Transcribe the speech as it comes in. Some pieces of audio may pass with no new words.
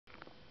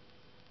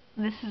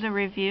this is a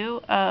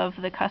review of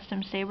the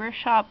Custom Saber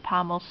Shop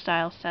Pommel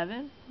Style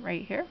 7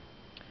 right here.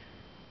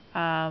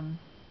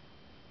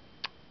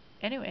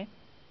 Anyway,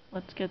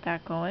 let's get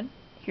that going.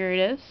 Here it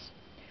is.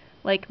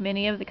 Like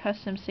many of the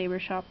Custom Saber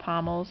Shop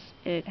pommels,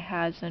 it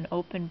has an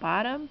open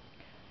bottom,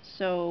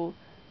 so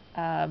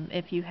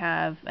if you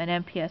have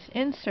an MPS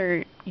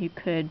insert, you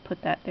could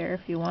put that there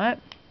if you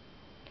want,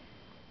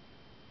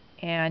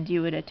 and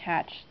you would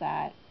attach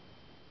that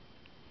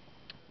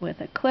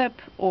with a clip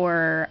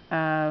or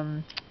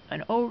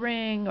an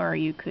O-ring, or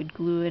you could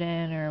glue it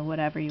in, or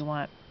whatever you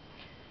want.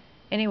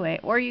 Anyway,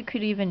 or you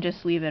could even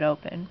just leave it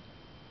open.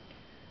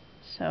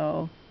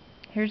 So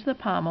here's the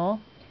pommel,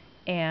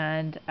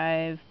 and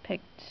I've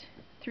picked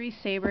 3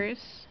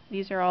 sabers.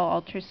 These are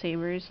all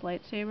Ultrasabers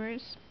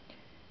lightsabers,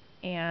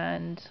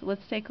 and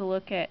let's take a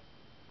look at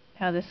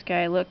how this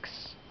guy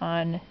looks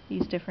on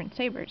these different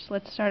sabers.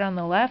 Let's start on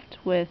the left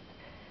with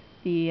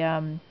the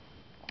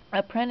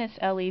Apprentice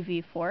LE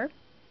V4.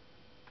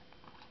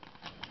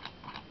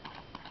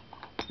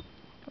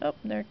 Oh,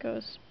 there it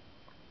goes.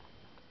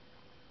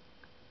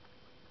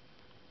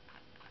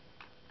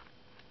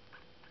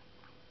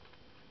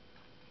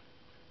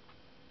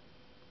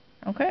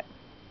 Okay,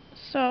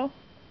 so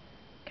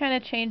kind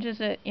of changes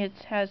it. It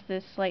has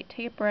this slight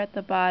taper at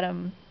the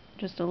bottom,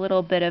 just a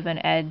little bit of an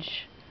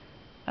edge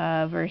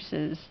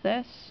versus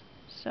this.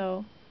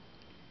 So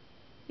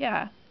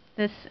yeah,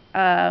 this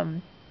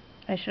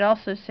I should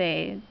also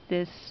say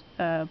this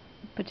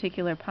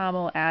particular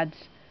pommel adds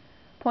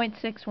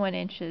 0.61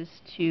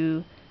 inches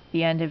to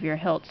the end of your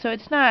hilt. So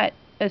it's not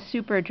a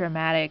super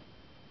dramatic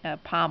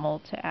pommel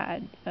to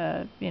add.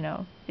 You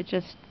know, it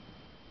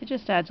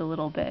just adds a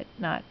little bit,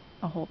 not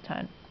a whole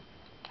ton.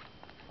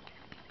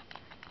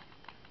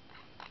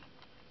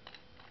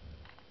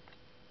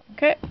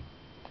 Okay,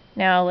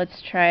 now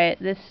let's try it.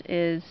 This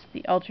is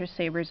the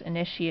Ultrasabers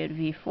Initiate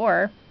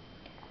V4.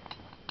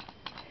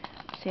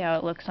 See how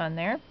it looks on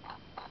there.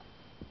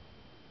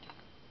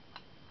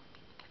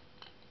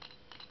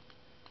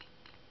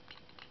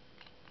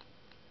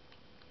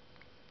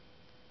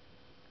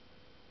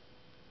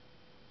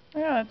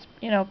 Yeah, it's,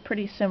 you know,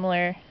 pretty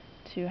similar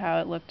to how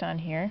it looked on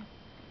here.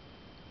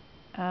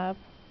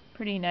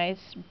 Pretty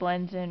nice,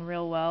 blends in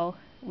real well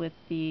with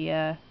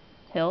the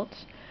hilt.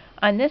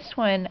 On this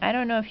one, I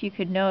don't know if you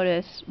could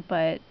notice,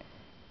 but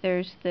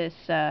there's this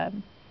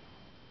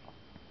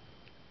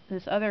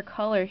this other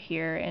color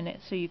here, and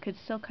so you could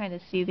still kind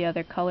of see the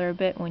other color a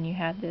bit when you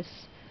had this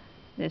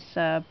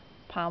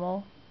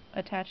pommel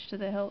attached to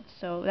the hilt.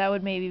 So that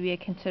would maybe be a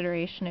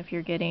consideration if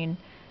you're getting,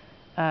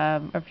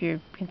 or if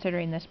you're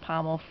considering this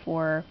pommel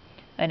for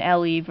an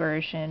LE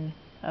version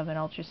of an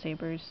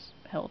Ultrasabers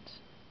hilt.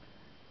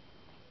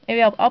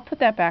 Maybe I'll put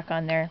that back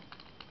on there,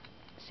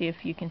 see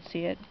if you can see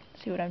it,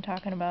 see what I'm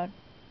talking about.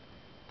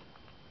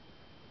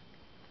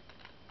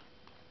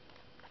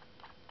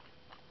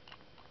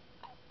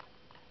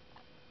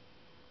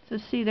 So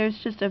see, there's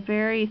just a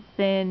very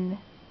thin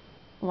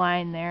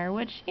line there,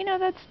 which, you know,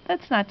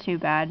 that's not too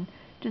bad.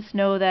 Just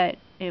know that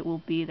it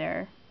will be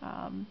there,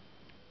 a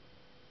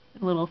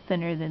little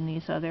thinner than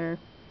these other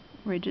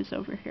ridges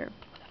over here.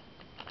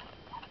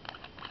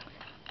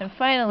 And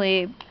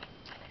finally,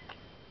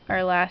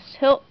 our last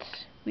hilt,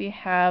 we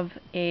have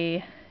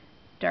a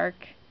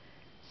dark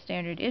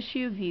standard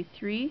issue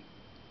V3,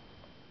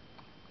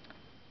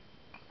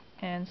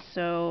 and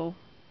so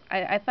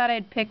I thought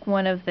I'd pick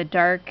one of the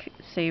dark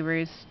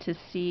sabers to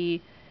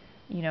see,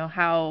 you know,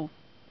 how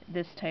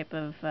this type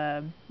of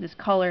this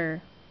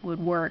color would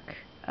work,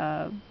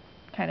 kind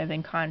of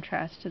in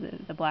contrast to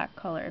the black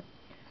color.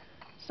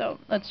 So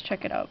let's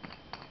check it out.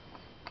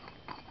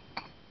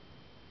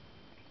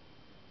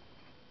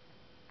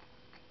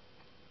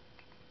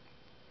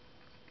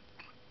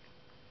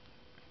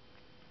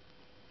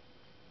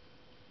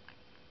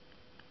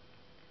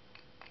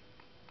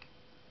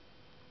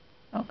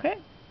 Okay.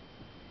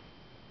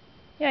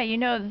 Yeah, you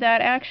know,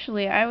 that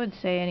actually, I would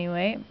say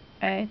anyway,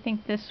 I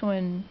think this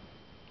one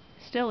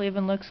still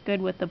even looks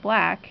good with the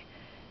black.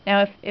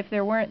 Now, if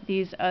there weren't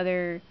these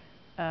other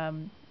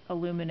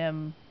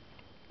aluminum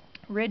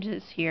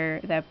ridges here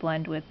that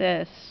blend with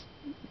this,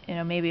 you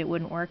know, maybe it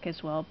wouldn't work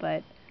as well,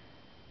 but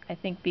I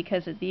think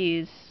because of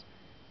these,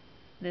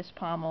 this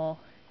pommel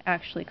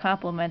actually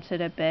complements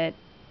it a bit,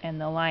 and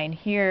the line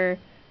here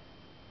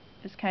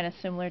is kind of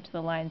similar to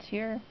the lines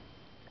here.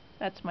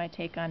 That's my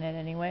take on it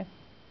anyway.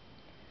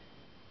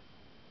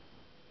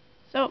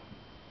 So,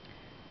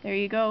 there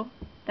you go.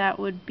 That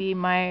would be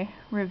my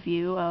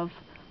review of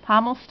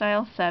Pommel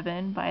Style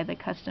 7 by the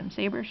Custom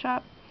Saber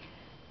Shop.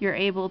 You're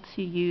able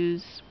to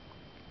use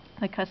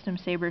the Custom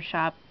Saber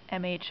Shop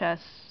MHS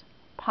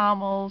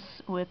pommels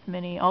with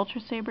many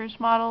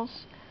Ultrasabers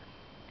models.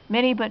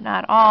 Many, but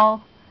not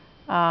all.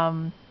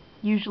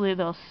 Usually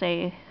they'll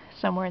say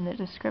somewhere in the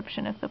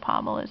description if the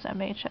pommel is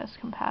MHS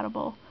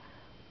compatible.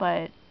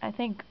 But I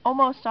think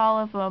almost all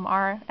of them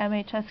are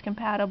MHS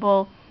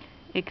compatible,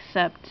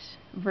 except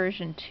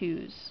version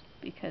 2s,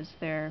 because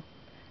they're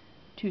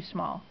too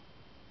small.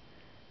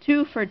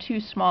 Too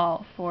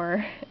small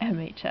for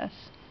MHS.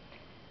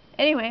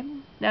 Anyway,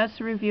 that's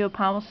the review of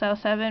Pommel Style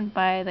 7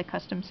 by the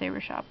Custom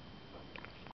Saber Shop.